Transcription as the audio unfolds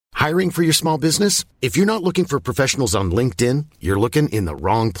Hiring for your small business? If you're not looking for professionals on LinkedIn, you're looking in the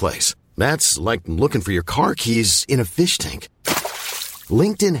wrong place. That's like looking for your car keys in a fish tank.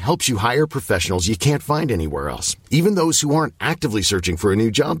 LinkedIn helps you hire professionals you can't find anywhere else, even those who aren't actively searching for a new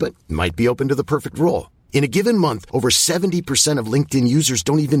job but might be open to the perfect role. In a given month, over 70% of LinkedIn users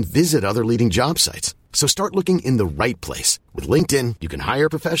don't even visit other leading job sites. So start looking in the right place. With LinkedIn, you can hire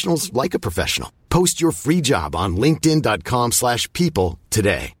professionals like a professional. Post your free job on linkedin.com/people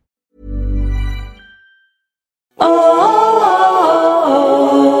today.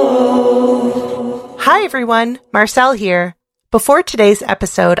 Hi everyone, Marcel here. Before today's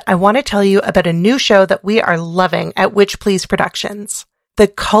episode, I want to tell you about a new show that we are loving at Witch Please Productions, the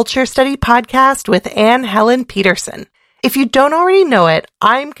Culture Study Podcast with Anne Helen Peterson. If you don't already know it,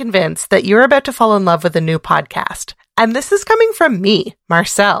 I'm convinced that you're about to fall in love with a new podcast. And this is coming from me,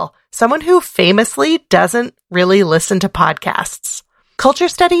 Marcel, someone who famously doesn't really listen to podcasts. Culture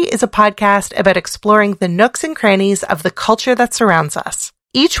Study is a podcast about exploring the nooks and crannies of the culture that surrounds us.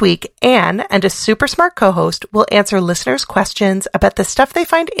 Each week, Anne and a super smart co-host will answer listeners' questions about the stuff they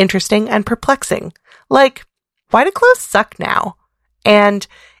find interesting and perplexing. Like, why do clothes suck now? And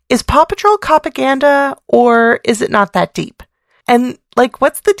is Paw Patrol propaganda, or is it not that deep? And,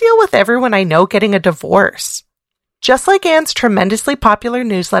 what's the deal with everyone I know getting a divorce? Just like Anne's tremendously popular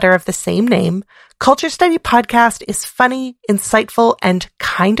newsletter of the same name, Culture Study Podcast is funny, insightful, and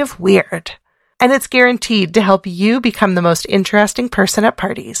kind of weird. And it's guaranteed to help you become the most interesting person at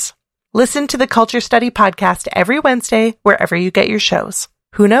parties. Listen to the Culture Study Podcast every Wednesday, wherever you get your shows.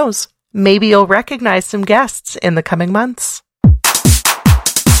 Who knows? Maybe you'll recognize some guests in the coming months.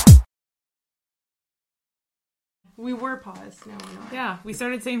 We were paused, now we're not. Yeah, we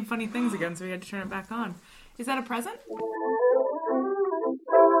started saying funny things again, so we had to turn it back on. Is that a present?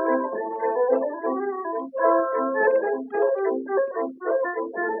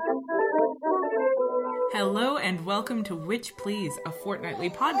 Hello and welcome to Witch Please, a fortnightly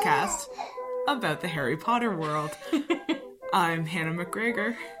podcast about the Harry Potter world. I'm Hannah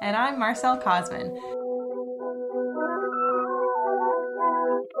McGregor. And I'm Marcel Cosman.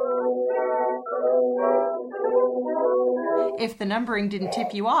 If the numbering didn't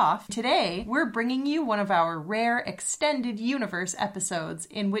tip you off, today we're bringing you one of our rare extended universe episodes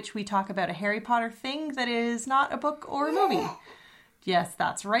in which we talk about a Harry Potter thing that is not a book or a movie. Yes,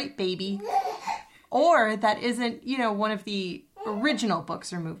 that's right, baby. Or that isn't, one of the original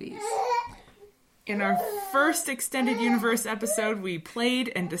books or movies. In our first extended universe episode, we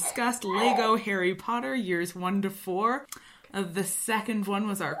played and discussed Lego Harry Potter years 1 to 4. The second one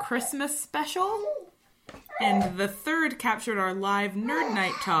was our Christmas special. And the third captured our live Nerd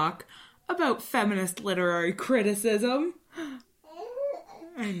Night talk about feminist literary criticism.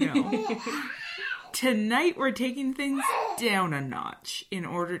 I know. Tonight we're taking things down a notch in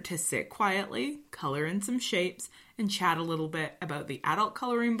order to sit quietly, color in some shapes, and chat a little bit about the adult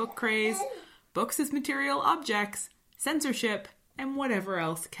coloring book craze, books as material objects, censorship, and whatever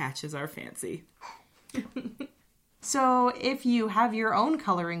else catches our fancy. So if you have your own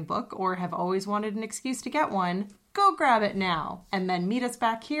coloring book or have always wanted an excuse to get one, go grab it now and then meet us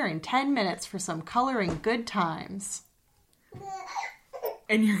back here in 10 minutes for some coloring good times.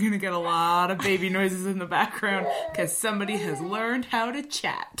 And you're going to get a lot of baby noises in the background because somebody has learned how to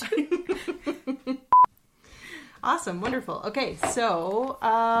chat. Awesome, wonderful. Okay, so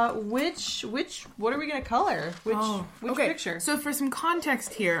what are we going to color? Which picture? So for some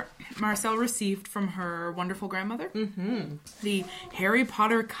context here, Marcel received from her wonderful grandmother the Harry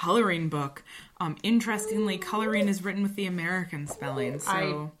Potter coloring book. Interestingly, coloring is written with the American spelling. So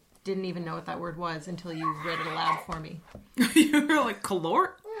I didn't even know what that word was until you read it aloud for me. You were like,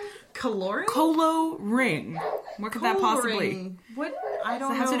 color? Coloring? Colo-ring. What could that possibly? What? I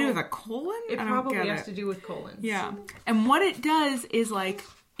don't know. Does it have to do with a colon? It probably has to do with colons. Yeah. And what it does is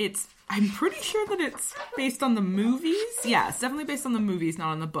I'm pretty sure that it's based on the movies. Yeah, it's definitely based on the movies, not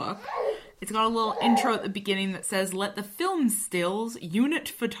on the book. It's got a little intro at the beginning that says, let the film stills, unit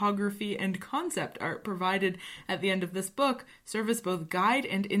photography, and concept art provided at the end of this book serve as both guide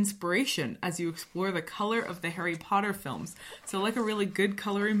and inspiration as you explore the color of the Harry Potter films. So like a really good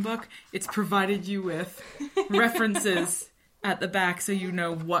coloring book, it's provided you with references at the back so you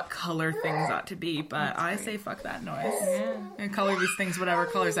know what color things ought to be. But I say fuck that noise. Yeah. And color these things whatever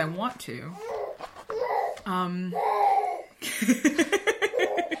colors I want to.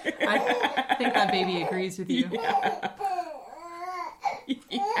 I think that baby agrees with you. Yeah.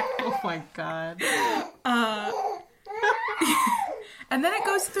 Oh my god. And then it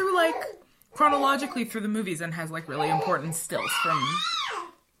goes through chronologically through the movies and has really important stills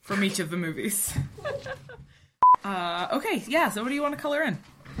from each of the movies. Okay, yeah, so what do you want to color in?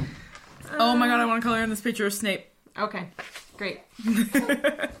 Oh my god, I want to color in this picture of Snape. Okay, great.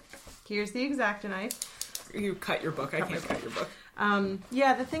 Here's the X-Acto knife. You cut your book. I can't cut your book.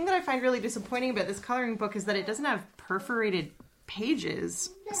 Yeah, the thing that I find really disappointing about this coloring book is that it doesn't have perforated pages.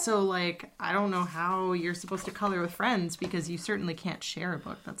 So, like, I don't know how you're supposed to color with friends because you certainly can't share a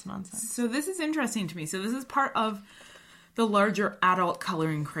book. That's nonsense. So this is interesting to me. So this is part of the larger adult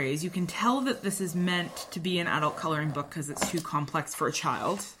coloring craze. You can tell that this is meant to be an adult coloring book because it's too complex for a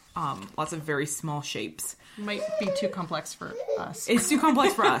child. Lots of very small shapes. Might be too complex for us. It's too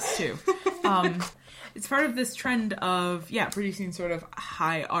complex for us, too. It's part of this trend of, producing sort of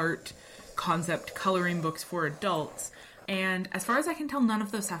high art concept coloring books for adults. And as far as I can tell, none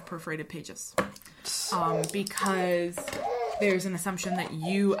of those have perforated pages. Because there's an assumption that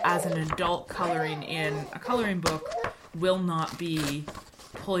you, as an adult coloring in a coloring book, will not be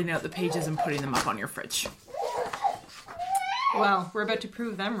pulling out the pages and putting them up on your fridge. Well, we're about to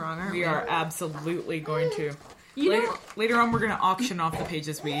prove them wrong, aren't we? We are absolutely going to. You later on, we're going to auction off the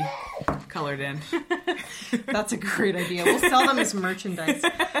pages we colored in. That's a great idea. We'll sell them as merchandise.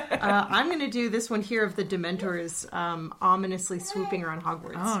 I'm going to do this one here of the Dementors ominously swooping around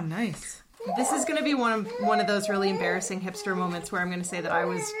Hogwarts. Oh, nice. This is going to be one of those really embarrassing hipster moments where I'm going to say that I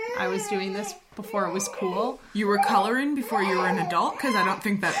was doing this before it was cool. You were coloring before you were an adult? Because I don't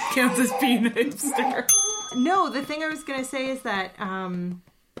think that counts as being a hipster. No, the thing I was going to say is that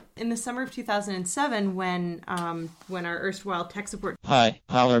in the summer of 2007, when our erstwhile tech support... Hi,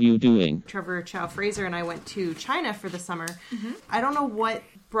 how are you doing? Trevor Chow Fraser and I went to China for the summer. Mm-hmm. I don't know what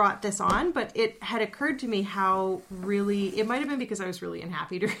brought this on, but it had occurred to me how really... It might have been because I was really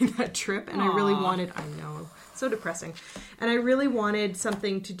unhappy during that trip, and I really wanted... I know, so depressing. And I really wanted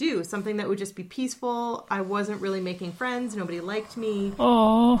something to do, something that would just be peaceful. I wasn't really making friends. Nobody liked me.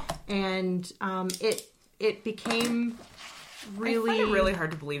 Aww. And it became... Really, I find it really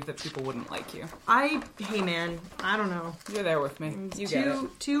hard to believe that people wouldn't like you. Hey man, I don't know. You're there with me. You get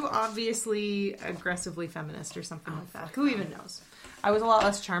it. Too obviously aggressively feminist or something like that. Who even knows? I was a lot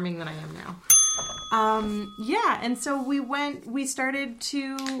less charming than I am now. And so we started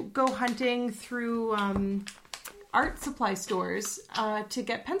to go hunting through art supply stores to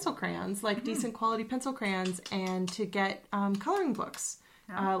get pencil crayons, like decent quality pencil crayons, and to get coloring books,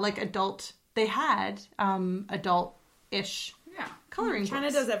 like adult. They had adult-ish coloring China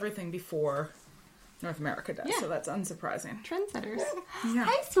books. does everything before North America does, so that's unsurprising. Trendsetters. Yeah.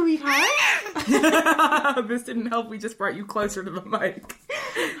 Hi, sweetheart. This didn't help. We just brought you closer to the mic.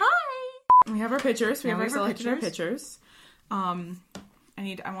 Hi. We have our pictures. We Now have we our have our selected pictures. I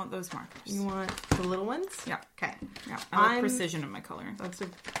want those markers. You want the little ones? Yeah. Okay. Yeah. I like precision in my coloring.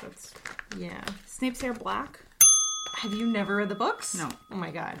 Yeah. Snape's hair black. Have you never read the books? No. Oh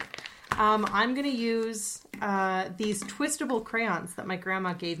my god. I'm going to use these twistable crayons that my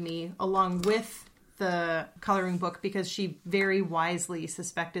grandma gave me along with the coloring book because she very wisely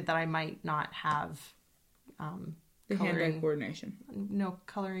suspected that I might not have The hand-eye coordination. No,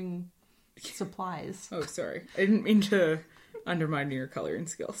 coloring supplies. Oh, sorry. I didn't mean to undermine your coloring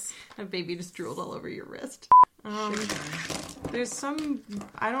skills. A baby just drooled all over your wrist. There's some...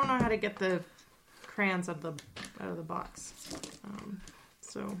 I don't know how to get the crayons out of the box.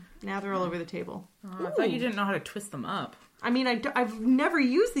 So now they're all over the table. I thought you didn't know how to twist them up. I mean, I've never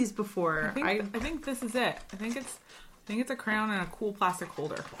used these before. I think this is it. I think it's a crayon and a cool plastic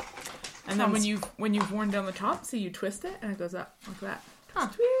holder. And then when you've worn down the top, so you twist it and it goes up like that. Huh.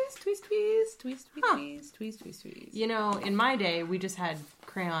 Twist, twist, twist, twist, twist, Huh. twist, twist, twist, twist. You know, in my day, we just had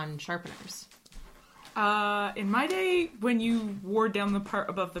crayon sharpeners. In my day, when you wore down the part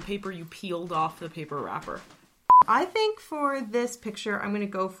above the paper, you peeled off the paper wrapper. I think for this picture, I'm going to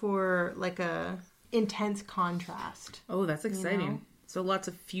go for like a intense contrast. Oh, that's exciting. You know? So lots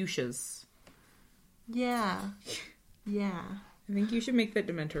of fuchsias. Yeah. Yeah. I think you should make that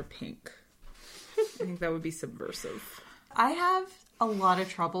Dementor pink. I think that would be subversive. I have a lot of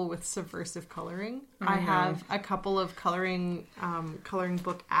trouble with subversive coloring. I have a couple of coloring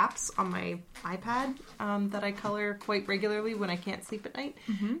book apps on my iPad that I color quite regularly when I can't sleep at night.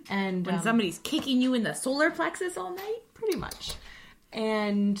 Mm-hmm. And when somebody's kicking you in the solar plexus all night? Pretty much.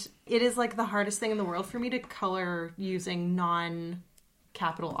 And it is like the hardest thing in the world for me to color using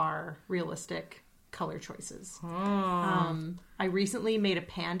non-capital R realistic color choices. I recently made a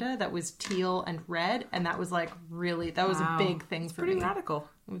panda that was teal and red, and that was like that was a big thing for me. Pretty radical.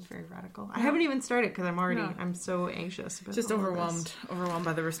 It was very radical. I haven't even started because I'm so anxious. Just overwhelmed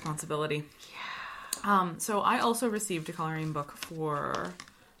by the responsibility. Yeah. So I also received a coloring book for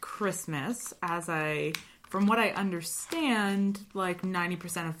Christmas, as I from what I understand, like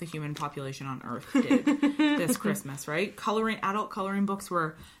 90% of the human population on Earth did this Christmas, right? Adult coloring books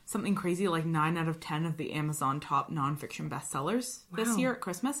were something crazy, like 9 out of 10 of the Amazon top nonfiction bestsellers this year at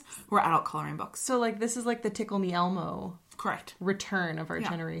Christmas were adult coloring books. So, like, this is like the Tickle Me Elmo correct return of our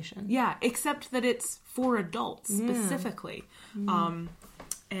generation. Yeah, except that it's for adults specifically.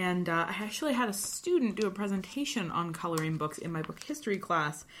 And I actually had a student do a presentation on coloring books in my book history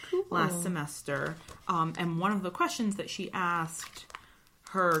class last semester. And one of the questions that she asked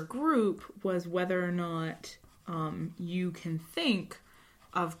her group was whether or not you can think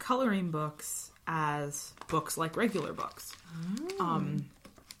of coloring books as books like regular books.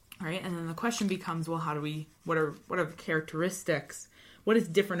 Right? And then the question becomes, well, what are the characteristics? What is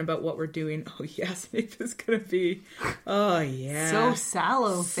different about what we're doing? Oh, yeah, Snape is going to be... Oh, yeah. So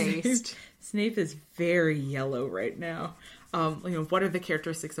sallow-faced. Snape is very yellow right now. What are the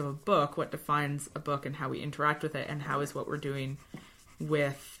characteristics of a book? What defines a book and how we interact with it? And how is what we're doing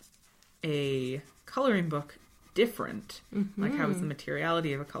with a coloring book different? Like, how is the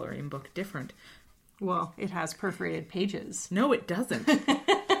materiality of a coloring book different? Well, it has perforated pages. No, it doesn't.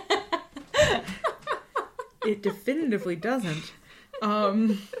 It definitively doesn't.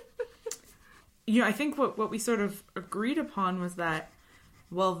 I think what we sort of agreed upon was that,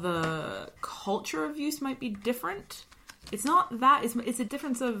 while the culture of use might be different, it's not that, it's a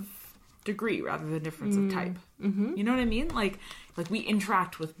difference of degree rather than difference of type. You know what I mean? Like we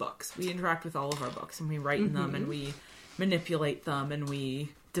interact with books. We interact with all of our books, and we write in them, and we manipulate them, and we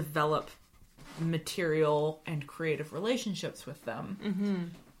develop material and creative relationships with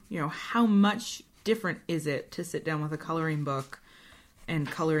them. How much different is it to sit down with a coloring book and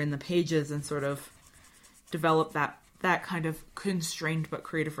color in the pages and sort of develop that kind of constrained but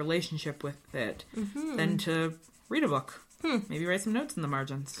creative relationship with it than to read a book? Maybe write some notes in the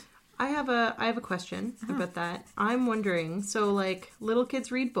margins. I have a question about that. I'm wondering, so like little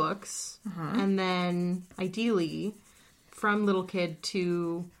kids read books, and then ideally from little kid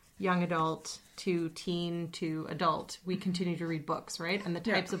to young adult to teen to adult, we continue to read books, right? And the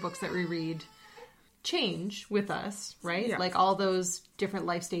types of books that we read change with us, right? Yeah. Like all those different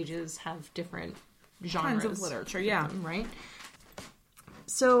life stages have different genres. Kinds of literature, right?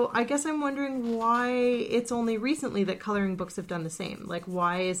 So I guess I'm wondering why it's only recently that coloring books have done the same. Like,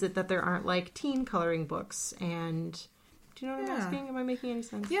 why is it that there aren't like teen coloring books? And do you know what I'm asking? Am I making any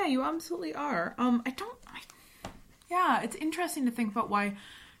sense? Yeah, you absolutely are. It's interesting to think about why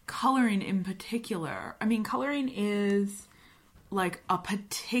coloring in particular. I mean, coloring is like a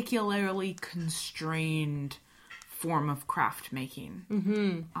particularly constrained form of craft making.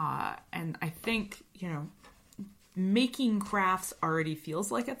 And I think, making crafts already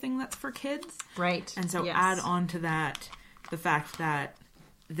feels like a thing that's for kids. Right. And so add on to that the fact that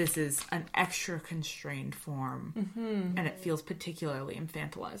this is an extra constrained form, and it feels particularly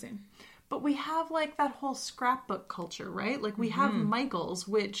infantilizing. But we have like that whole scrapbook culture, right? Like we have Michaels,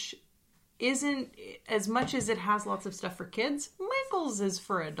 which isn't, as much as it has lots of stuff for kids, Michaels is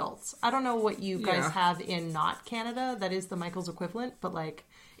for adults. I don't know what you guys have in not Canada that is the Michaels equivalent, but like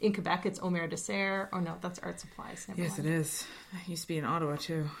in Quebec it's Omer Dessert. Oh no, that's Art Supplies. Yes, it is. It used to be in Ottawa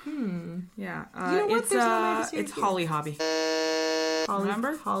too. Yeah. You know what? It's Holly Hobby.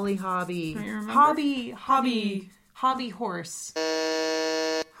 Remember? Holly Hobby. Don't you remember? Hobby Horse.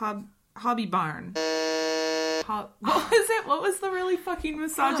 Hobby Barn. What was it? What was the really fucking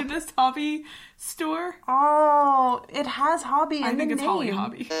misogynist hobby store? Oh, it has hobby in the name. I think it's Holly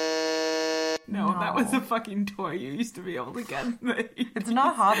Hobby. No, that was a fucking toy you used to be able to get. It's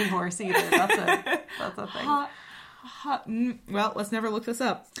not Hobby Horse either. That's a thing. Well, let's never look this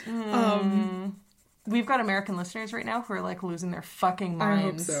up. We've got American listeners right now who are like losing their fucking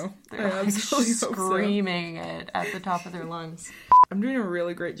minds. I hope so. They're like screaming it at the top of their lungs. I'm doing a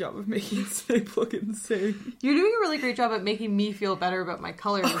really great job of making Snape look insane. You're doing a really great job at making me feel better about my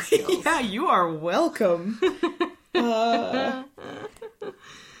coloring skills. Yeah, you are welcome.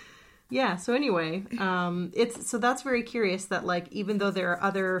 Yeah, so anyway, so that's very curious that like even though there are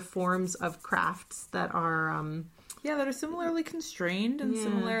other forms of crafts that are that are similarly constrained and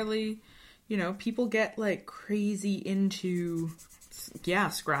similarly, people get like crazy into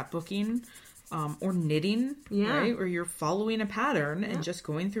scrapbooking. Or knitting, right? Where you're following a pattern and just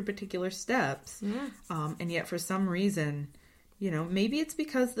going through particular steps. And yet for some reason, maybe it's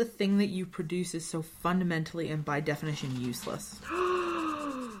because the thing that you produce is so fundamentally and by definition useless.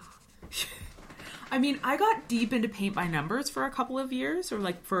 I mean, I got deep into paint by numbers for a couple of years, or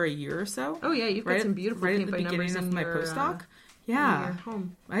like for a year or so. Oh yeah, you've got some beautiful paint by numbers in my postdoc. Yeah, your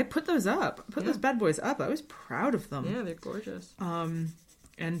home. I put those up. I put those bad boys up. I was proud of them. Yeah, they're gorgeous.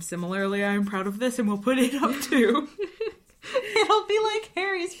 And similarly, I'm proud of this, and we'll put it up too. It'll be like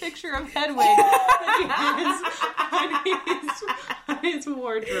Harry's picture of Hedwig that he has on his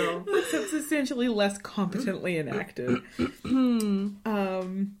wardrobe. Except substantially less competently enacted. Oh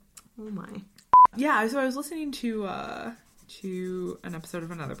my. Yeah, so I was listening to an episode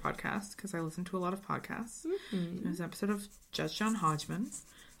of another podcast, because I listen to a lot of podcasts. It was an episode of Judge John Hodgman.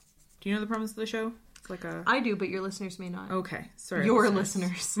 Do you know the premise of the show? It's like a... I do, but your listeners may not. Okay, sorry. Your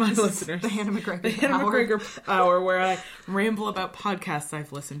listeners. My listeners. The Hannah McGregor The Hannah Hour. McGregor Hour, where I ramble about podcasts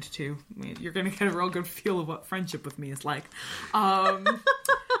I've listened to. I mean, you're going to get a real good feel of what friendship with me is like.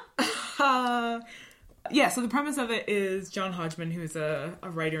 Yeah, so the premise of it is John Hodgman, who's a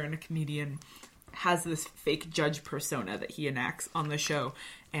writer and a comedian, has this fake judge persona that he enacts on the show,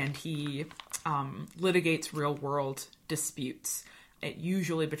 and he litigates real-world disputes,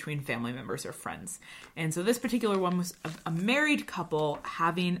 usually between family members or friends. And so this particular one was a married couple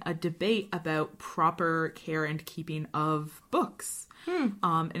having a debate about proper care and keeping of books.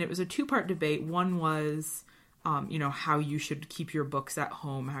 And it was a two-part debate. One was... how you should keep your books at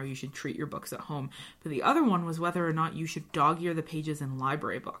home, how you should treat your books at home. But the other one was whether or not you should dog-ear the pages in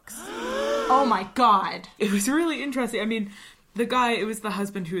library books. Oh my god. It was really interesting. I mean, it was the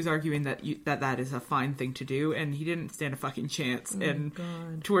husband who was arguing that that is a fine thing to do, and he didn't stand a fucking chance.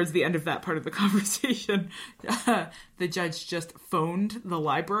 Towards the end of that part of the conversation, the judge just phoned the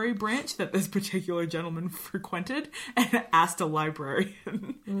library branch that this particular gentleman frequented and asked a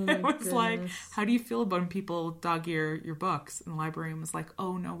librarian. It was like, how do you feel about when people dog-ear your books? And the librarian was like,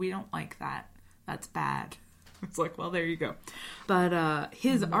 oh no, we don't like that. That's bad. It's like, well, there you go. But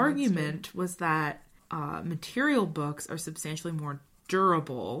his argument was that material books are substantially more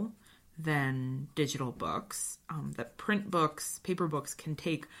durable than digital books. That print books, paper books can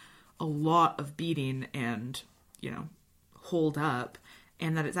take a lot of beating and, hold up.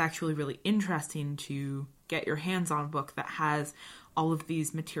 And that it's actually really interesting to get your hands on a book that has all of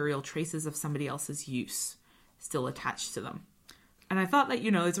these material traces of somebody else's use still attached to them. And I thought that,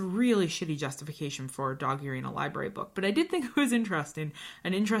 it's a really shitty justification for dog-earing a library book. But I did think it was interesting,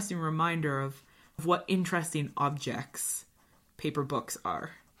 an interesting reminder of what interesting objects paper books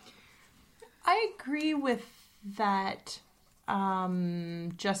are. I agree with that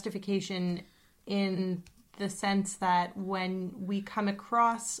justification in the sense that when we come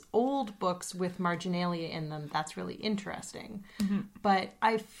across old books with marginalia in them, that's really interesting. But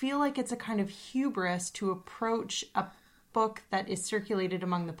I feel like it's a kind of hubris to approach a book that is circulated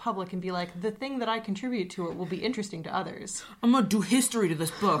among the public and be like, the thing that I contribute to it will be interesting to others. I'm gonna do history to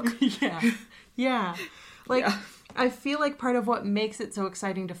this book. Yeah. I feel like part of what makes it so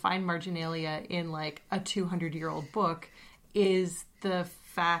exciting to find marginalia in like a 200-year-old book is the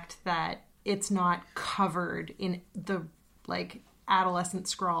fact that it's not covered in the like adolescent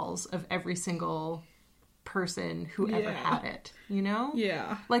scrawls of every single person who ever had it,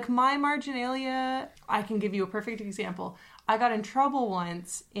 Yeah. Like my marginalia, I can give you a perfect example. I got in trouble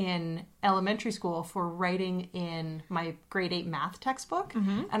once in elementary school for writing in my grade 8 math textbook.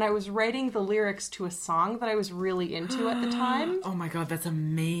 And I was writing the lyrics to a song that I was really into at the time. Oh my god, that's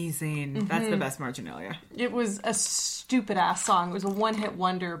amazing. That's the best marginalia. It was a stupid ass song. It was a one-hit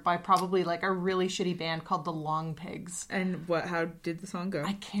wonder by probably like a really shitty band called the Long Pigs. And how did the song go?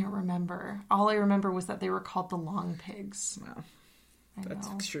 I can't remember. All I remember was that they were called the Long Pigs. Wow. That's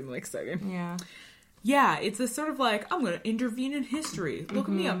extremely exciting. Yeah. Yeah, it's a sort of like, I'm going to intervene in history. Look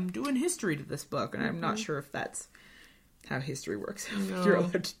at me, I'm doing history to this book. And I'm not sure if that's how history works. If you're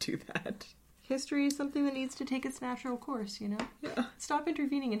allowed to do that. History is something that needs to take its natural course, Yeah. Stop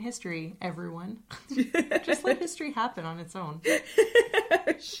intervening in history, everyone. Just let history happen on its own.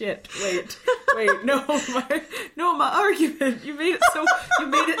 Shit, wait, no, my argument. You made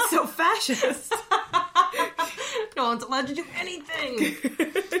it so fascist. No one's allowed to do anything.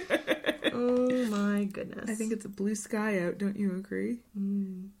 Oh my goodness. I think it's a blue sky out, don't you agree?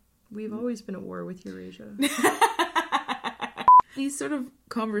 We've always been at war with Eurasia. These sort of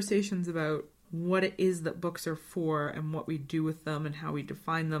conversations about what it is that books are for and what we do with them and how we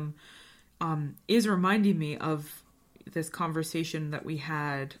define them is reminding me of this conversation that we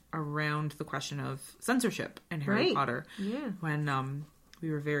had around the question of censorship in Harry Potter. Yeah. When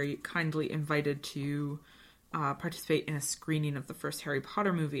we were very kindly invited to participate in a screening of the first Harry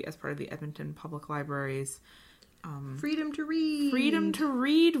Potter movie as part of the Edmonton Public Library's Freedom to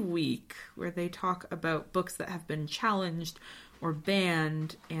Read Week, where they talk about books that have been challenged or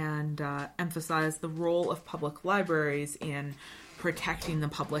banned and emphasize the role of public libraries in protecting the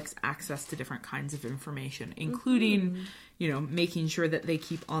public's access to different kinds of information, including, making sure that they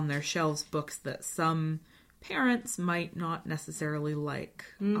keep on their shelves books that some parents might not necessarily like.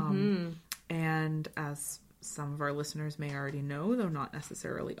 And as some of our listeners may already know, though not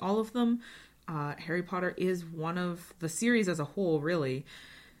necessarily all of them, Harry Potter is one of the series as a whole, really,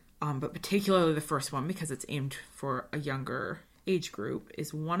 but particularly the first one, because it's aimed for a younger age group,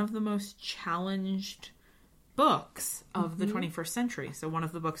 is one of the most challenged books of the 21st century. So one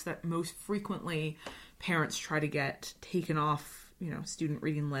of the books that most frequently parents try to get taken off, student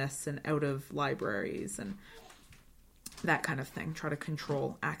reading lists and out of libraries and that kind of thing, try to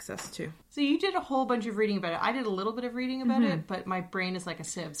control access to. So you did a whole bunch of reading about it. I did a little bit of reading about it, but my brain is like a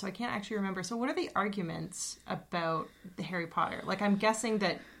sieve, so I can't actually remember. So what are the arguments about the Harry Potter? Like, I'm guessing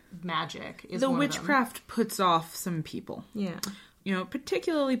that magic is one of them. The witchcraft puts off some people. Yeah.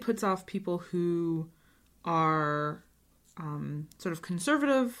 Particularly puts off people who are sort of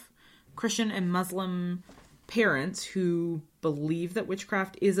conservative Christian and Muslim parents who believe that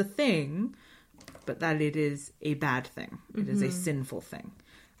witchcraft is a thing, but that it is a bad thing. It is a sinful thing.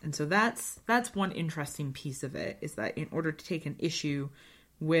 And so that's one interesting piece of it, is that in order to take an issue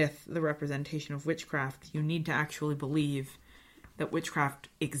with the representation of witchcraft, you need to actually believe that witchcraft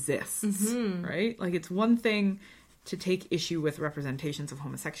exists, right? Like, it's one thing to take issue with representations of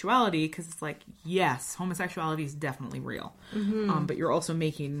homosexuality, because it's like, yes, homosexuality is definitely real. But you're also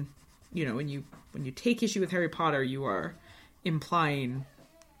making, when you take issue with Harry Potter, you are implying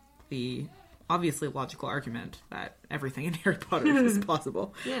the obviously logical argument that everything in Harry Potter is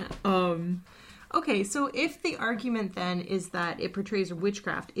possible. Yeah. Okay, so if the argument then is that it portrays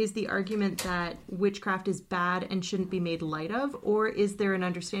witchcraft, is the argument that witchcraft is bad and shouldn't be made light of? Or is there an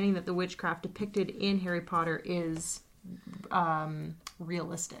understanding that the witchcraft depicted in Harry Potter is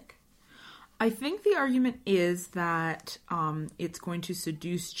realistic? I think the argument is that it's going to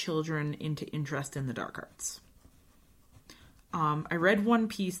seduce children into interest in the dark arts. I read one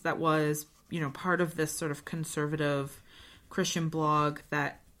piece that was, part of this sort of conservative Christian blog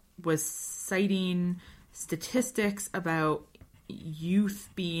that was citing statistics about youth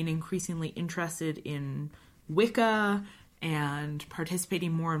being increasingly interested in Wicca and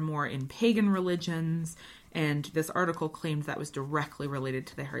participating more and more in pagan religions. And this article claimed that was directly related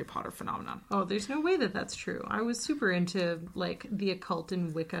to the Harry Potter phenomenon. Oh, there's no way that that's true. I was super into, the occult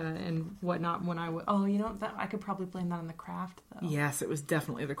and Wicca and whatnot when I was... Oh, I could probably blame that on the craft, though. Yes, it was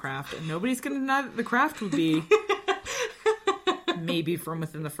definitely the craft. And nobody's going to deny that the craft would be, maybe from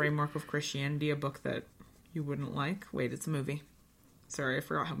within the framework of Christianity, a book that you wouldn't like. Wait, it's a movie. Sorry, I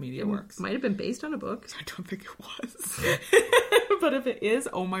forgot how media works. Might have been based on a book. I don't think it was. But if it is,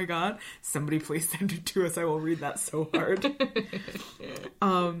 oh my god, somebody please send it to us. I will read that so hard.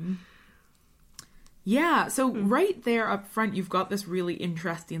 Yeah, so right there up front, you've got this really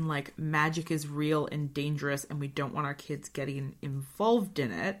interesting, magic is real and dangerous, and we don't want our kids getting involved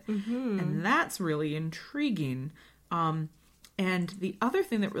in it. And that's really intriguing. And the other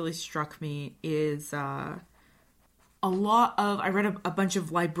thing that really struck me is... I read a bunch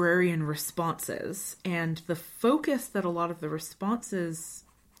of librarian responses, and the focus that a lot of the responses,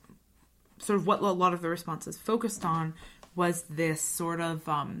 sort of what a lot of the responses focused on, was this sort of,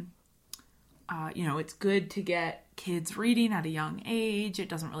 it's good to get kids reading at a young age. It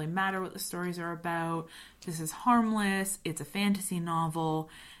doesn't really matter what the stories are about. This is harmless. It's a fantasy novel.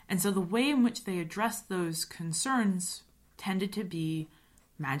 And so the way in which they addressed those concerns tended to be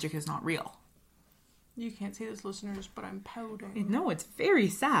magic is not real. You can't see this, listeners, but I'm pouting. No, it's very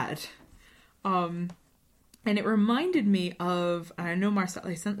sad. And it reminded me of, and I know Marcel,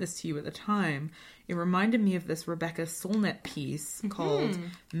 I sent this to you at the time, it reminded me of this Rebecca Solnit piece called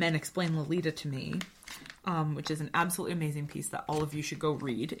Men Explain Lolita to Me, which is an absolutely amazing piece that all of you should go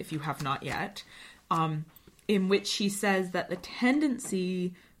read if you have not yet, in which she says that the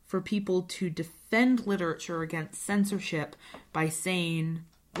tendency for people to defend literature against censorship by saying...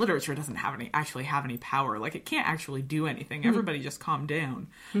 literature doesn't actually have any power. It can't actually do anything. Everybody just calm down.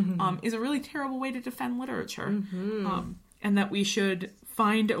 Is a really terrible way to defend literature. And that we should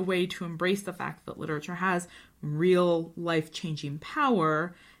find a way to embrace the fact that literature has real life-changing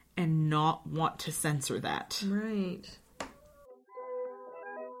power and not want to censor that. Right.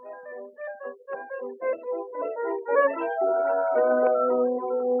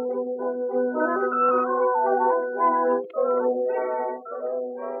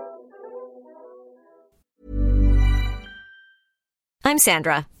 I'm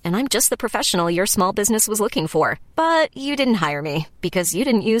Sandra, and I'm just the professional your small business was looking for. But you didn't hire me because you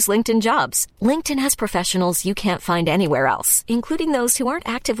didn't use LinkedIn Jobs. LinkedIn has professionals you can't find anywhere else, including those who aren't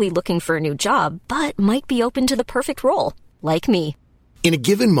actively looking for a new job, but might be open to the perfect role, like me. In a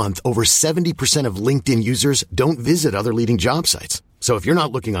given month, over 70% of LinkedIn users don't visit other leading job sites. So if you're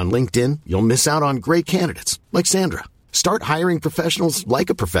not looking on LinkedIn, you'll miss out on great candidates like Sandra. Start hiring professionals like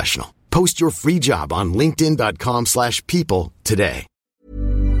a professional. Post your free job on linkedin.com/people today.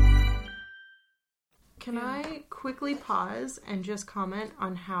 Can I quickly pause and just comment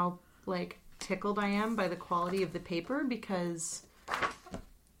on how, like, tickled I am by the quality of the paper? Because...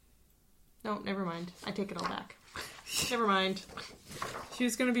 No, never mind. I take it all back. Never mind. She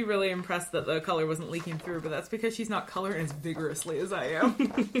was going to be really impressed that the color wasn't leaking through, but that's because she's not coloring as vigorously as I am.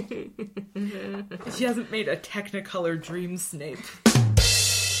 She hasn't made a Technicolor Dream Snape.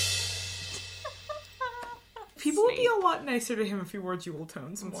 People would be a lot nicer to him if he wore jewel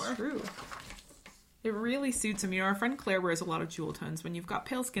tones more. That's true. It really suits him. You know, our friend Claire wears a lot of jewel tones when you've got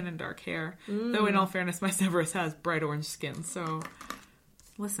pale skin and dark hair. Though, in all fairness, my Severus has bright orange skin, so...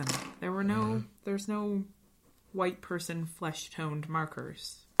 Listen, there's no white person flesh-toned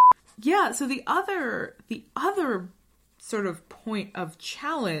markers. Yeah, so the other sort of point of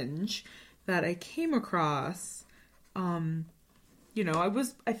challenge that I came across, you know, I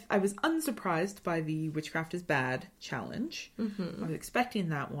was unsurprised by the Witchcraft is Bad challenge. I was expecting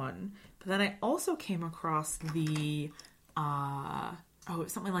that one. But then I also came across the,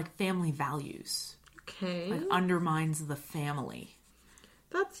 something like family values. Okay. Like undermines the family.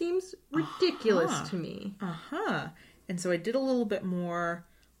 That seems ridiculous to me. And so I did a little bit more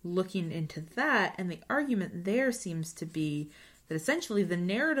looking into that, and the argument there seems to be that essentially the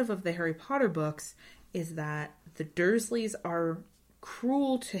narrative of the Harry Potter books is that the Dursleys are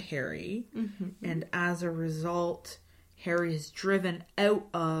cruel to Harry, and as a result, Harry is driven out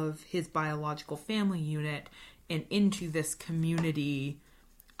of his biological family unit and into this community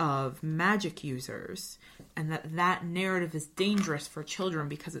of magic users, and that narrative is dangerous for children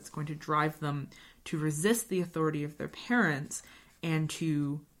because it's going to drive them to resist the authority of their parents and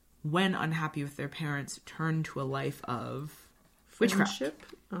to, when unhappy with their parents, turn to a life of witchcraft. Friendship?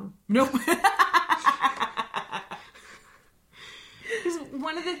 Oh. Nope. Because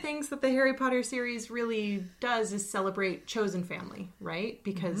one of the things that the Harry Potter series really does is celebrate chosen family, right?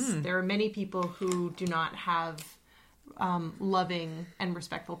 Because there are many people who do not have loving and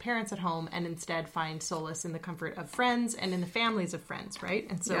respectful parents at home and instead find solace in the comfort of friends and in the families of friends, right?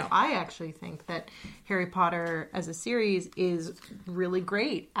 And so I actually think that Harry Potter as a series is really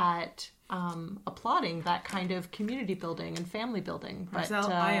great at applauding that kind of community building and family building.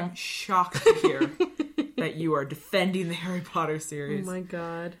 Marcel, I am shocked to hear that you are defending the Harry Potter series. Oh my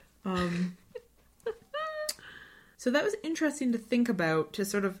god. So that was interesting to think about, to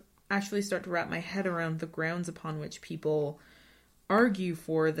sort of actually start to wrap my head around the grounds upon which people argue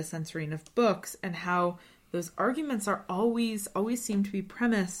for the censoring of books, and how those arguments are always seem to be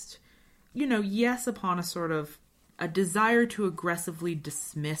premised, you know, yes, upon a sort of a desire to aggressively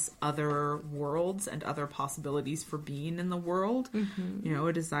dismiss other worlds and other possibilities for being in the world. You know,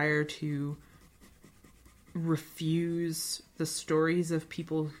 a desire to refuse the stories of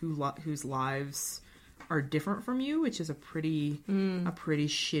people whose lives are different from you, which is a pretty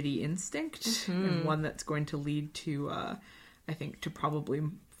shitty instinct, and one that's going to lead to, I think, to probably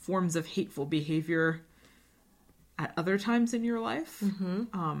forms of hateful behavior at other times in your life.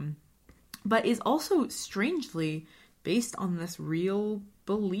 But is also strangely based on this real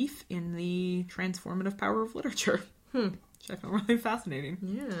belief in the transformative power of literature, which I found really fascinating.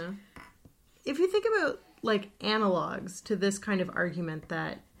 Yeah. If you think about, like, analogs to this kind of argument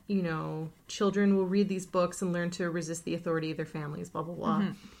that, you know, children will read these books and learn to resist the authority of their families, blah, blah, blah.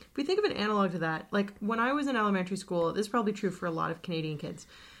 If we think of an analog to that, like, when I was in elementary school, this is probably true for a lot of Canadian kids,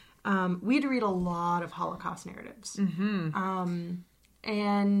 we had to read a lot of Holocaust narratives.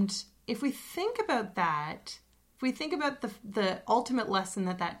 And if we think about that, if we think about the ultimate lesson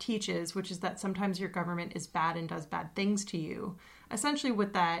that teaches, which is that sometimes your government is bad and does bad things to you, essentially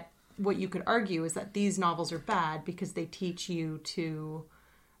what you could argue is that these novels are bad because they teach you to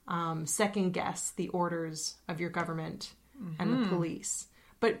second guess the orders of your government and the police.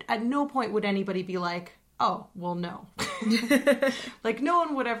 But at no point would anybody be like, oh, well, no. Like, no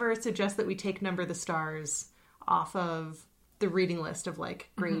one would ever suggest that we take Number the Stars off of the reading list of,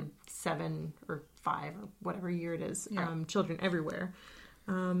 like, grade 7 or 5 or whatever year it is, children everywhere.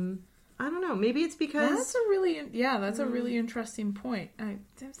 I don't know. Maybe it's because... That's a really interesting point.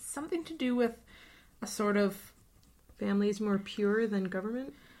 There's something to do with a sort of... Families more pure than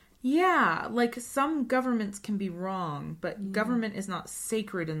government? Yeah, like, some governments can be wrong, but government is not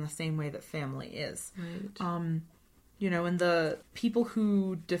sacred in the same way that family is. Right. You know, and the people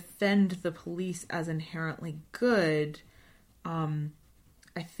who defend the police as inherently good,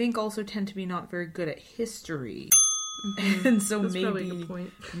 I think also tend to be not very good at history. And so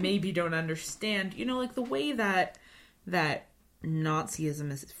maybe don't understand, you know, like, the way that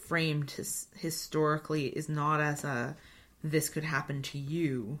Nazism is framed historically is not as a this could happen to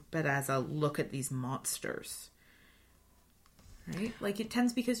you, but as a look at these monsters. Right? Like, it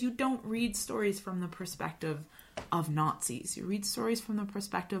tends because you don't read stories from the perspective of Nazis. You read stories from the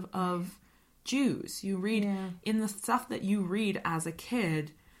perspective of Jews. You read, in the stuff that you read as a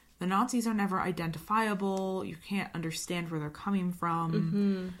kid, the Nazis are never identifiable. You can't understand where they're coming from.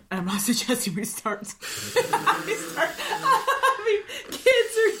 Mm-hmm. And I'm not suggesting we start having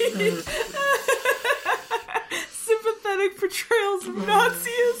kids reading sympathetic portrayals of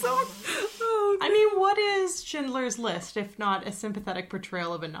Nazism. Oh, no. I mean, what is Schindler's List if not a sympathetic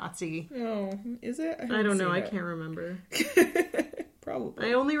portrayal of a Nazi? Oh, is it? I don't know. I can't remember. Probably.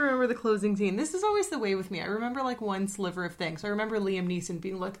 I only remember the closing scene. This is always the way with me. I remember like one sliver of things. I remember Liam Neeson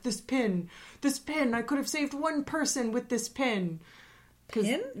being like, this pin, I could have saved one person with this pin.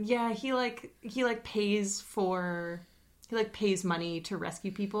 Pin? Yeah, he pays money to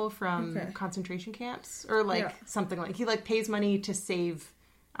rescue people from concentration camps, or something like, he like pays money to save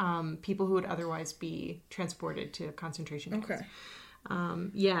people who would otherwise be transported to concentration camps. Okay.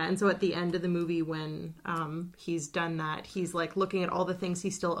 And so at the end of the movie, when he's done that, he's like looking at all the things he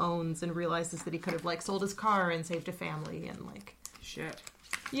still owns and realizes that he could have like sold his car and saved a family and like shit.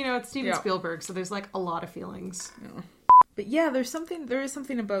 You know, it's Steven Spielberg, so there's like a lot of feelings. Yeah. But yeah, there is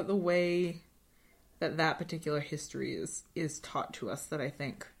something about the way that particular history is taught to us that I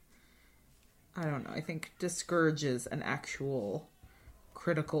think discourages an actual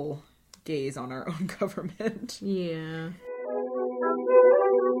critical gaze on our own government. Yeah.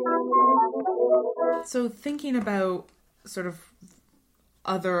 So thinking about sort of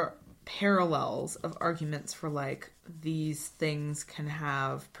other parallels of arguments for like these things can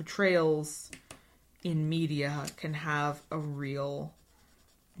have portrayals in media can have a real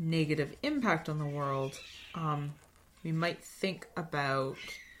negative impact on the world, we might think about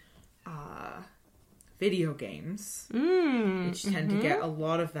video games, which tend to get a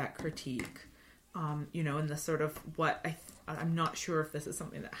lot of that critique, in the sort of what I'm not sure if this is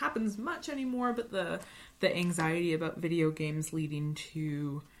something that happens much anymore, but the anxiety about video games leading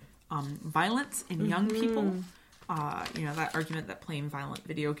to violence in young people. That argument that playing violent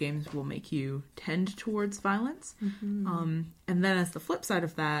video games will make you tend towards violence. Mm-hmm. And then as the flip side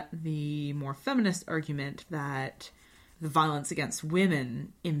of that, the more feminist argument that the violence against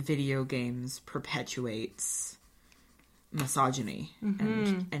women in video games perpetuates misogyny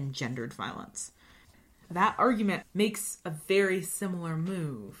and gendered violence. That argument makes a very similar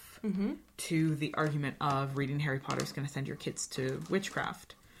move to the argument of reading Harry Potter is going to send your kids to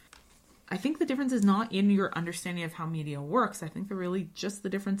witchcraft. I think the difference is not in your understanding of how media works. I think the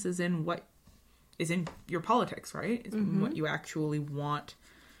difference is in what is in your politics, right? It's what you actually want.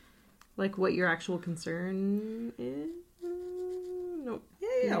 Like what your actual concern is? Nope.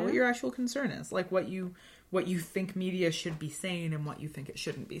 Yeah, what your actual concern is. Like what you think media should be saying and what you think it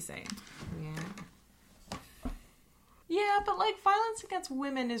shouldn't be saying. Yeah. Yeah, but like violence against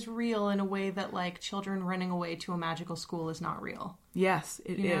women is real in a way that like children running away to a magical school is not real. Yes,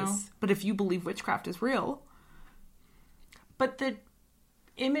 it is. But if you believe witchcraft is real. But the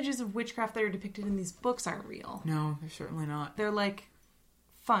images of witchcraft that are depicted in these books aren't real. No, they're certainly not. They're like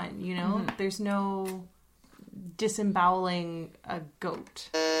fun, you know? There's no disemboweling a goat.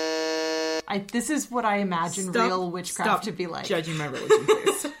 This is what I imagine real witchcraft to be like. Judging my religion,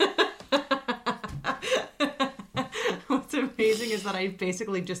 please. What's amazing is that I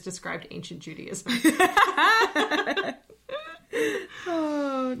basically just described ancient Judaism.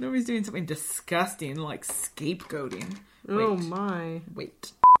 Oh, nobody's doing something disgusting like scapegoating. Oh my.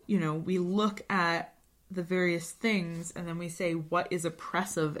 Wait. We look at the various things and then we say what is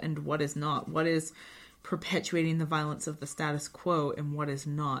oppressive and what is not. What is perpetuating the violence of the status quo and what is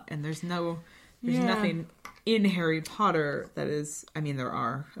not. And there's nothing in Harry Potter that is, I mean, there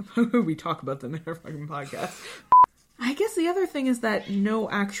are. We talk about them in our fucking podcast. I guess the other thing is that no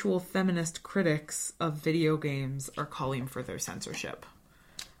actual feminist critics of video games are calling for their censorship.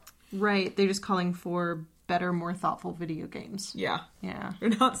 Right. They're just calling for better, more thoughtful video games. Yeah. Yeah. They're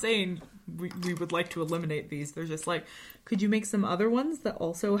not saying we would like to eliminate these. They're just like, could you make some other ones that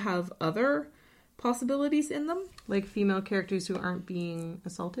also have other possibilities in them? Like female characters who aren't being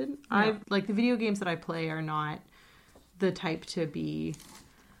assaulted? Yeah. The video games that I play are not the type to be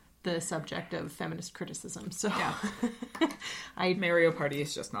the subject of feminist criticism. So yeah. Mario Party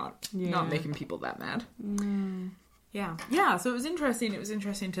is just not making people that mad. Yeah. Yeah, so it was interesting. It was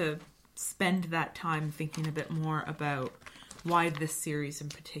interesting to spend that time thinking a bit more about why this series in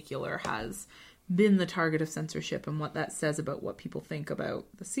particular has been the target of censorship and what that says about what people think about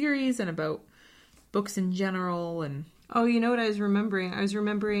the series and about books in general. And Oh, you know what I was remembering? I was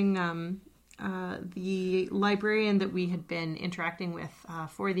remembering the librarian that we had been interacting with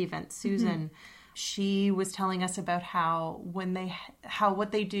for the event, Susan. She was telling us about how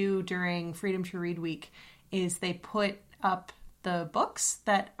what they do during Freedom to Read Week is they put up the books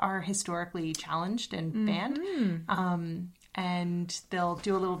that are historically challenged and banned. And they'll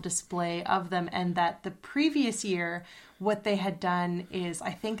do a little display of them. And that the previous year, what they had done is,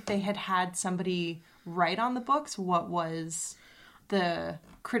 I think they had somebody write on the books what was the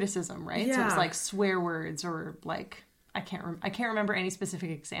criticism, right? Yeah. So it was like swear words or like, I can't remember any specific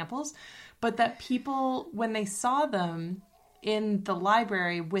examples, but that people, when they saw them in the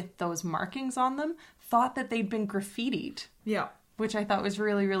library with those markings on them, thought that they'd been graffitied. Yeah. Which I thought was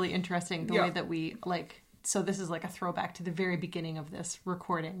really, really interesting, the Yeah. way that we, like, so this is like a throwback to the very beginning of this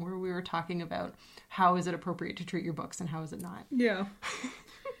recording where we were talking about how is it appropriate to treat your books and how is it not. Yeah.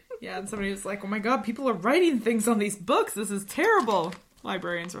 Yeah, and somebody was like, oh my god, people are writing things on these books. This is terrible.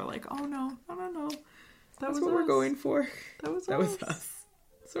 Librarians are like, oh no. That's what we're going for. That was us.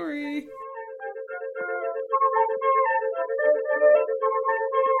 Sorry.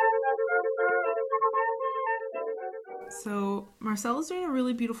 So Marcel is doing a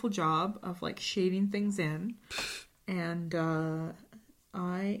really beautiful job of like shading things in, and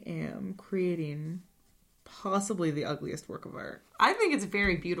I am creating possibly the ugliest work of art. I think it's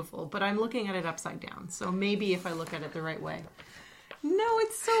very beautiful, but I'm looking at it upside down. So maybe if I look at it the right way. No,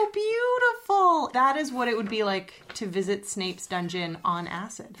 it's so beautiful. That is what it would be like to visit Snape's dungeon on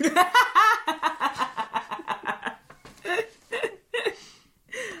acid.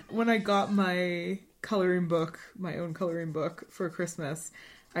 When I got my coloring book, my own coloring book for Christmas,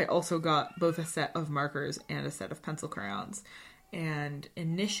 I also got both a set of markers and a set of pencil crayons. And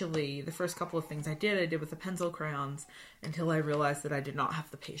initially, the first couple of things I did with the pencil crayons until I realized that I did not have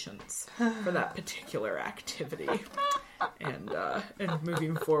the patience for that particular activity. And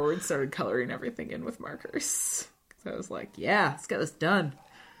moving forward, started coloring everything in with markers. So I was like, yeah, let's get this done.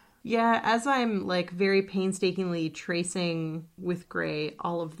 Yeah, as I'm like very painstakingly tracing with gray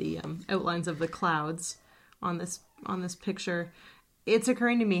all of the outlines of the clouds on this picture, it's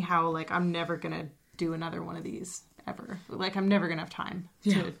occurring to me how like I'm never gonna do another one of these ever. Like I'm never gonna have time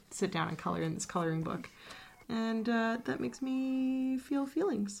to sit down and color in this coloring book, and that makes me feel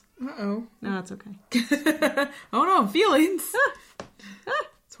feelings. Uh-oh. No, it's okay. Oh no, feelings.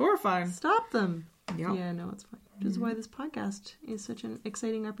 It's horrifying. Stop them. Yep. Yeah, no, it's fine. Which is why this podcast is such an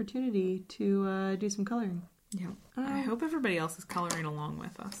exciting opportunity to do some coloring. Yeah. I hope everybody else is coloring along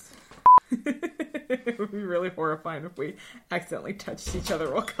with us. It would be really horrifying if we accidentally touched each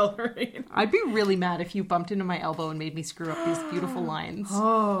other while coloring. I'd be really mad if you bumped into my elbow and made me screw up these beautiful lines.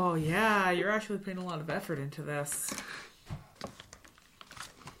 Oh, yeah. You're actually putting a lot of effort into this.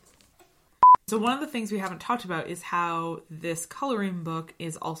 So one of the things we haven't talked about is how this coloring book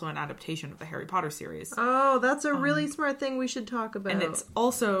is also an adaptation of the Harry Potter series. Oh, that's a really smart thing we should talk about. And it's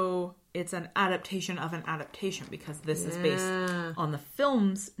an adaptation of an adaptation because this is based on the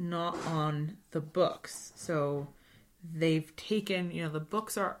films, not on the books. So they've taken, the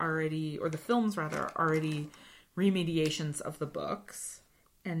books are already, or the films rather, are already remediations of the books.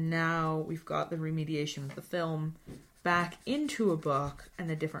 And now we've got the remediation of the film back into a book and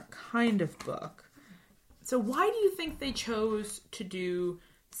a different kind of book. So why do you think they chose to do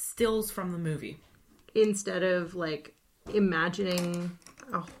stills from the movie? Instead of imagining,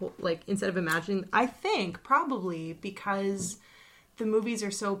 I think probably because the movies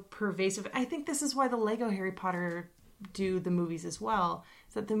are so pervasive. I think this is why the Lego Harry Potter do the movies as well,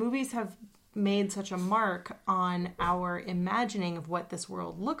 is that the movies have made such a mark on our imagining of what this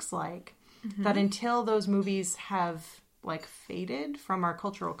world looks like, that until those movies have faded from our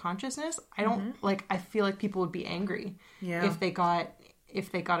cultural consciousness, I feel like people would be angry if they got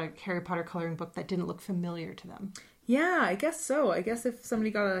a Harry Potter coloring book that didn't look familiar to them. Yeah, I guess so. I guess if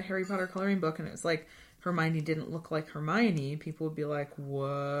somebody got a Harry Potter coloring book and it was like Hermione didn't look like Hermione, people would be like,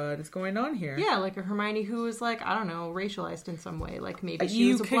 what is going on here? Yeah, like a Hermione who was racialized in some way. Like maybe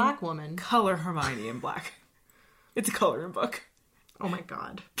she was a black woman. Color Hermione in black. It's a coloring book. Oh my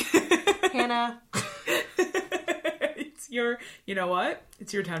god. Hannah. It's you know what?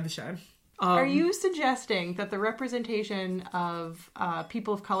 It's your time to shine. Are you suggesting that the representation of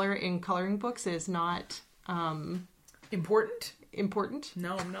people of color in coloring books is not important? Important?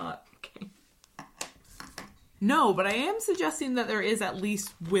 No, I'm not. Okay. No, but I am suggesting that there is, at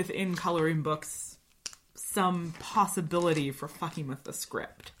least within coloring books, some possibility for fucking with the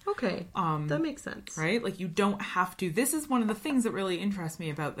script. Okay. That makes sense. Right? Like, you don't have to. This is one of the things that really interests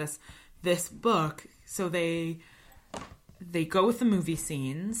me about this book. So they go with the movie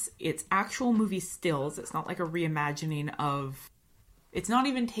scenes. It's actual movie stills. It's not like a reimagining of... It's not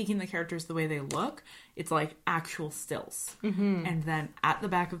even taking the characters the way they look. It's like actual stills. Mm-hmm. And then at the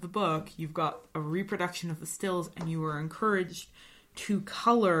back of the book, you've got a reproduction of the stills, and you are encouraged to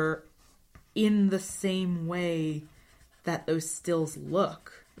color in the same way that those stills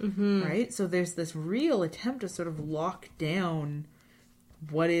look. Mm-hmm. Right? So there's this real attempt to sort of lock down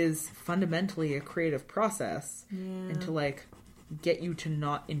what is fundamentally a creative process and to like get you to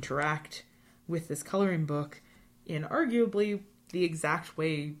not interact with this coloring book in arguably the exact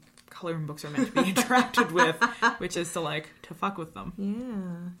way coloring books are meant to be interacted with, which is to fuck with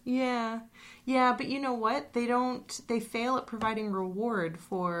them. Yeah, but you know what? They fail at providing reward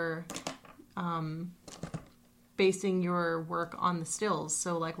for basing your work on the stills.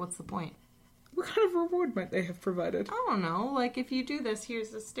 So like, what's the point? What kind of reward might they have provided? I don't know. Like, if you do this,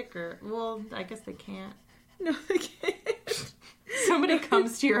 here's a sticker. Well, I guess they can't. No, they can't. Somebody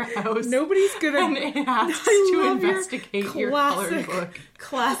comes to your house. Nobody's gonna and asks to investigate your coloring book.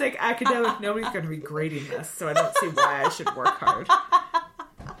 Classic academic. Nobody's gonna be grading this, so I don't see why I should work hard. That's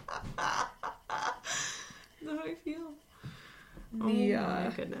how I feel.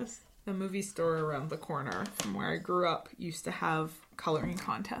 My goodness. The movie store around the corner from where I grew up used to have coloring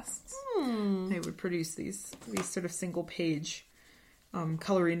contests. They would produce these sort of single page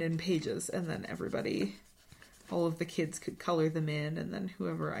coloring in pages, and then all of the kids could color them in, and then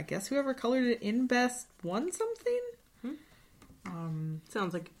whoever colored it in best won something.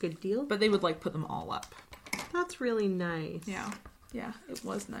 Sounds like a good deal. But they would put them all up. That's really nice. Yeah, it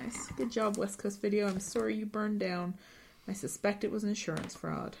was nice. Good job, West Coast Video. I'm sorry you burned down. I suspect it was insurance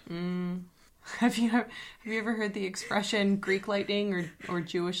fraud. Have you ever heard the expression Greek lightning or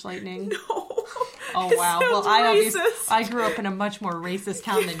Jewish lightning? No. Oh wow. Well, I grew up in a much more racist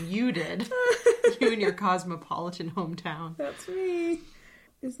town than you did. You and your cosmopolitan hometown. That's me.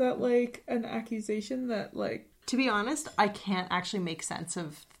 Is that an accusation that To be honest, I can't actually make sense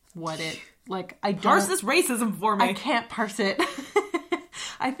of what it I don't parse this racism for me. I can't parse it.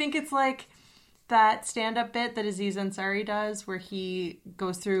 I think it's that stand-up bit that Aziz Ansari does where he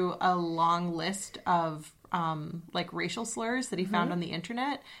goes through a long list of racial slurs that he found on the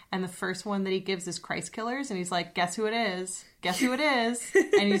internet, and the first one that he gives is Christ killers, and he's like, guess who it is? Guess who it is?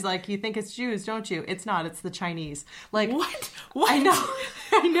 And he's like, you think it's Jews, don't you? It's not, it's the Chinese. What? I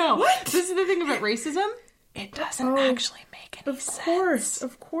know. What? This is the thing about racism. It doesn't actually make any sense.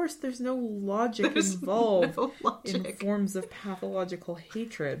 Of course, there's no logic involved in forms of pathological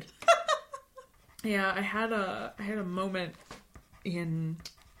hatred. Yeah, I had a moment in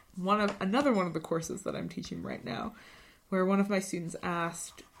another one of the courses that I'm teaching right now, where one of my students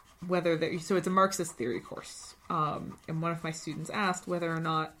asked so it's a Marxist theory course, and one of my students asked whether or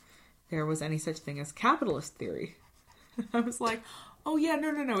not there was any such thing as capitalist theory. I was like, oh yeah,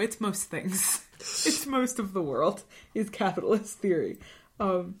 no, it's most things. It's most of the world is capitalist theory.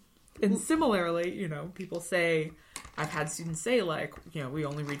 And similarly, people say, I've had students say we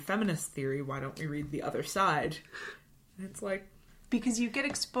only read feminist theory, why don't we read the other side? And it's because you get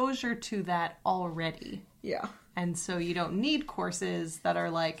exposure to that already. Yeah. And so you don't need courses that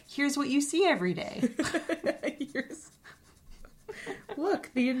are here's what you see every day.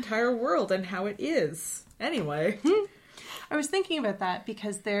 Look, the entire world and how it is. Anyway. I was thinking about that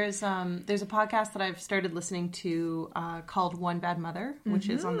because there's a podcast that I've started listening to called One Bad Mother, which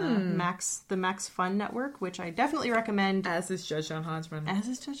is on the Max Fun Network, which I definitely recommend. As is Judge John Hodgman.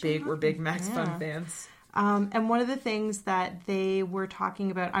 We're big Max Fun fans. And one of the things that they were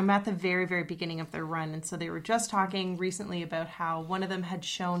talking about, I'm at the very, very beginning of their run, and so they were just talking recently about how one of them had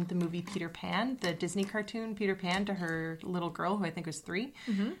shown the movie Peter Pan, the Disney cartoon Peter Pan, to her little girl, who I think was 3,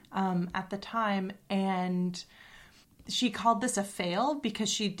 at the time, and she called this a fail because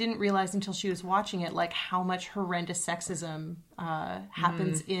she didn't realize until she was watching it how much horrendous sexism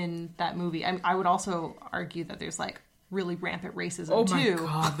happens in that movie. I would also argue that there's really rampant racism too. Oh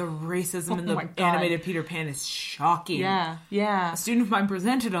my god, the racism in the animated Peter Pan is shocking. Yeah. A student of mine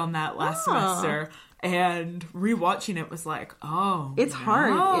presented on that last semester, and rewatching it was it's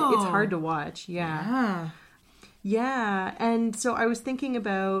hard. It's hard to watch. Yeah. And so I was thinking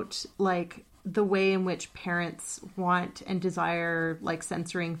about the way in which parents want and desire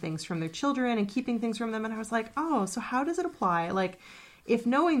censoring things from their children and keeping things from them, and I was so how does it apply? If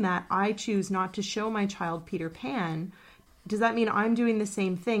knowing that I choose not to show my child Peter Pan, does that mean I'm doing the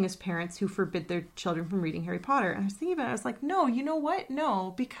same thing as parents who forbid their children from reading Harry Potter? And I was thinking about it. I was no, you know what?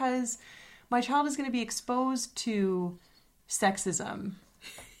 No, because my child is going to be exposed to sexism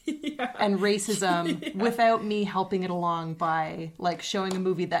and racism without me helping it along by showing a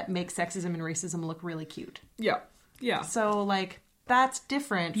movie that makes sexism and racism look really cute. Yeah. Yeah. So, like, that's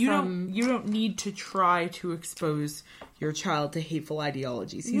different You from... don't need to try to expose your child to hateful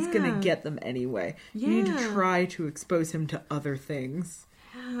ideologies. He's going to get them anyway. You need to try to expose him to other things.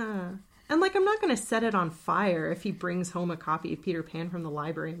 Yeah. And, like, I'm not going to set it on fire if he brings home a copy of Peter Pan from the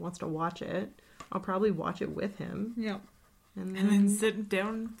library and wants to watch it. I'll probably watch it with him. Yeah. And then sit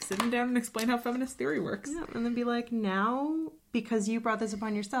down and explain how feminist theory works. Yeah, and then be like, now, because you brought this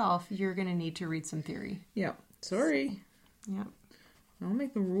upon yourself, you're going to need to read some theory. Yeah. Sorry. Yeah. I'll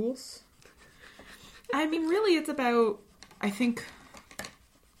make the rules. I mean, really, it's about, I think,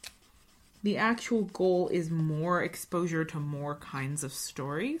 the actual goal is more exposure to more kinds of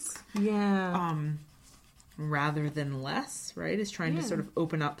stories. Yeah. Rather than less, right? Is trying to sort of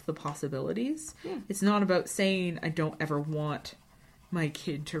open up the possibilities. Yeah. It's not about saying, I don't ever want my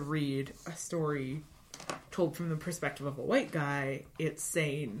kid to read a story told from the perspective of a white guy. It's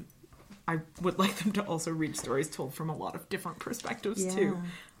saying, I would like them to also read stories told from a lot of different perspectives, too.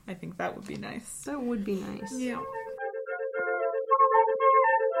 I think that would be nice. That would be nice. Yeah.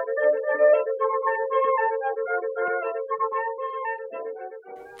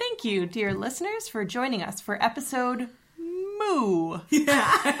 Thank you, dear listeners, for joining us for episode Moo.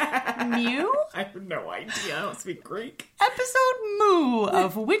 Yeah. Mew? I have no idea. I don't speak Greek. Episode Moo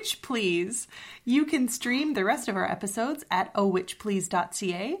of Witch Please. You can stream the rest of our episodes at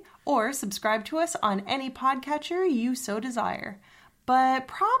owitchplease.ca or subscribe to us on any podcatcher you so desire. But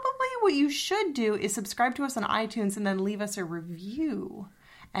probably what you should do is subscribe to us on iTunes and then leave us a review.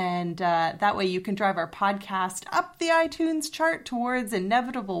 And that way you can drive our podcast up the iTunes chart towards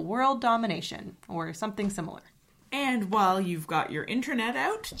inevitable world domination or something similar. And while you've got your intranet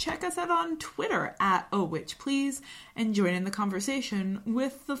out, check us out on Twitter at @OhWitchPlease and join in the conversation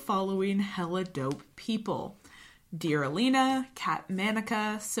with the following hella dope people. Dear Alina, Kat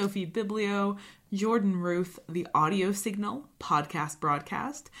Manica, Sophie Biblio, Jordan Ruth, The Audio Signal, Podcast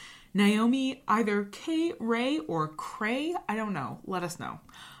Broadcast, Naomi, either K. Ray or Cray, I don't know, let us know.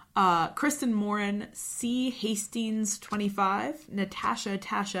 Kristen Morin, C. Hastings 25, Natasha,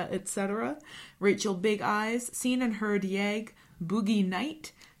 Tasha, etc., Rachel Big Eyes, Seen and Heard Yag, Boogie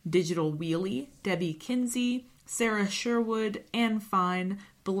Knight, Digital Wheelie, Debbie Kinsey, Sarah Sherwood, Anne Fine,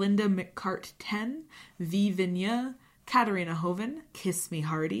 Belinda McCart 10, V. Vigne, Katarina Hoven, Kiss Me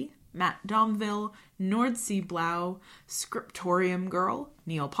Hardy, Matt Domville, Nordsea Blau, Scriptorium Girl,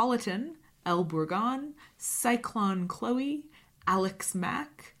 Neapolitan, El Bourgon, Cyclone Chloe, Alex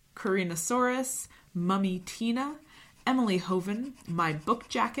Mack, Carinosaurus, Mummy Tina, Emily Hoven, My Book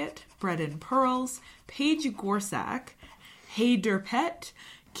Jacket, Bread and Pearls, Paige Gorsak, Hey Derpet,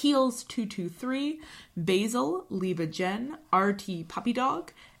 Keels 223, Basil, Liba Jen, RT Puppy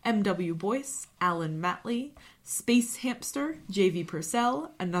Dog, MW Boyce, Alan Matley, Space Hamster, JV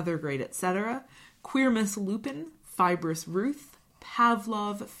Purcell, Another Great Etc., Queer Miss Lupin, Fibrous Ruth,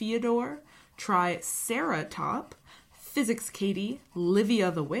 Pavlov Fyodor, Try Sarah Top, Physics Katie,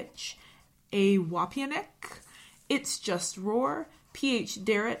 Livia the Witch, A. Wapianek, It's Just Roar, P.H.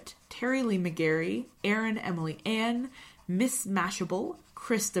 Darrett, Terry Lee McGarry, Erin Emily Ann, Miss Mashable,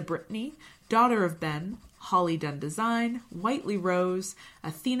 Krista Brittany, Daughter of Ben, Holly Dunn Design, Whiteley Rose,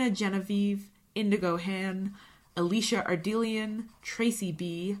 Athena Genevieve, Indigo Han, Alicia Ardelian, Tracy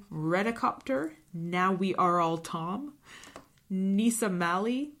B, Redicopter, Now We Are All Tom, Nisa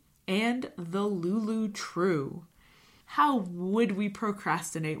Malley, and The Lulu True. How would we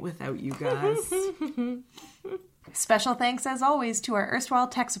procrastinate without you guys? Special thanks, as always, to our erstwhile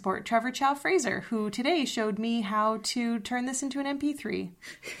tech support, Trevor Chow Fraser, who today showed me how to turn this into an MP3.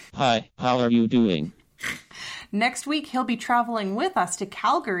 Hi, how are you doing? Next week, he'll be traveling with us to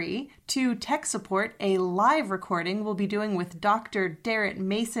Calgary to tech support a live recording we'll be doing with Dr. Darrett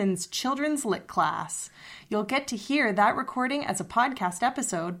Mason's children's lit class. You'll get to hear that recording as a podcast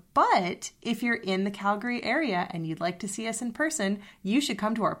episode, but if you're in the Calgary area and you'd like to see us in person, you should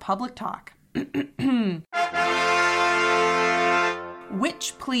come to our public talk.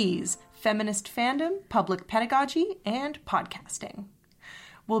 Witch Please, feminist fandom, public pedagogy, and podcasting.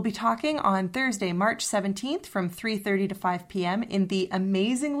 We'll be talking on Thursday, March 17th from 3:30 to 5 p.m. in the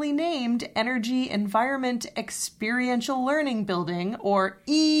amazingly named Energy Environment Experiential Learning Building, or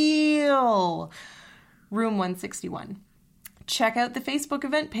EEL, Room 161. Check out the Facebook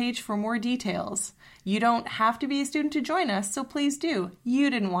event page for more details. You don't have to be a student to join us, so please do. You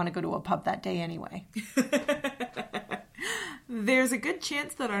didn't want to go to a pub that day anyway. There's a good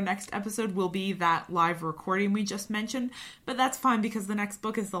chance that our next episode will be that live recording we just mentioned, but that's fine because the next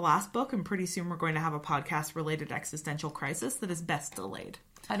book is the last book, and pretty soon we're going to have a podcast-related existential crisis that is best delayed.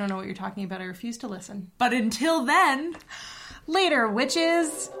 I don't know what you're talking about. I refuse to listen. But until then... Later,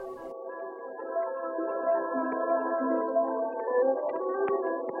 witches!